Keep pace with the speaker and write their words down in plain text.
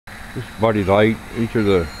This Buddy Light, these are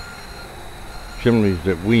the chimneys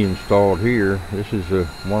that we installed here. This is the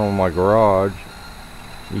one on my garage.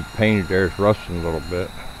 He painted there, it's rusting a little bit.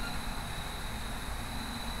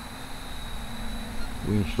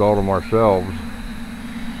 We installed them ourselves.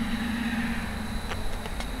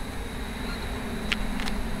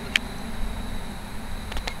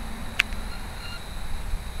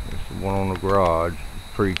 This is the one on the garage.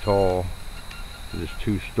 It's pretty tall. It's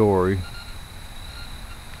 2-story.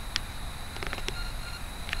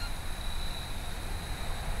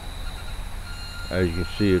 As you can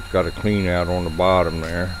see, it's got a clean out on the bottom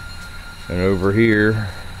there. And over here,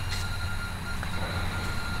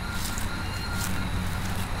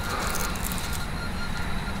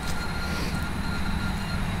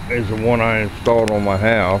 is the one I installed on my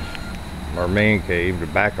house, our man cave, the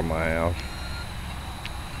back of my house.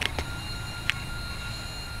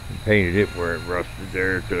 I painted it where it rusted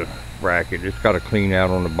there to bracket. It's got a clean out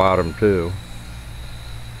on the bottom too,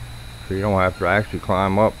 so you don't have to actually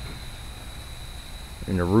climb up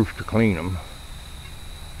in the roof to clean them.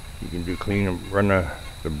 You can clean them, run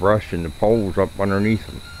the brush and the poles up underneath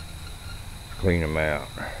them to clean them out.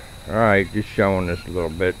 Alright, just showing this a little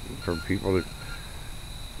bit for people that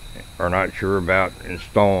are not sure about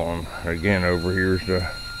installing. Again, over here's the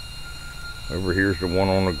one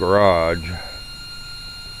on the garage.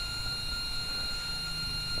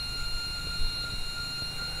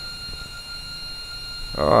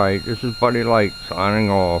 Alright, this is Buddy Light signing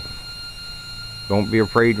off. Don't be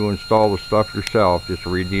afraid to install the stuff yourself. Just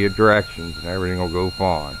read the directions and everything will go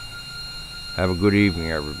fine. Have a good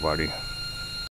evening, everybody.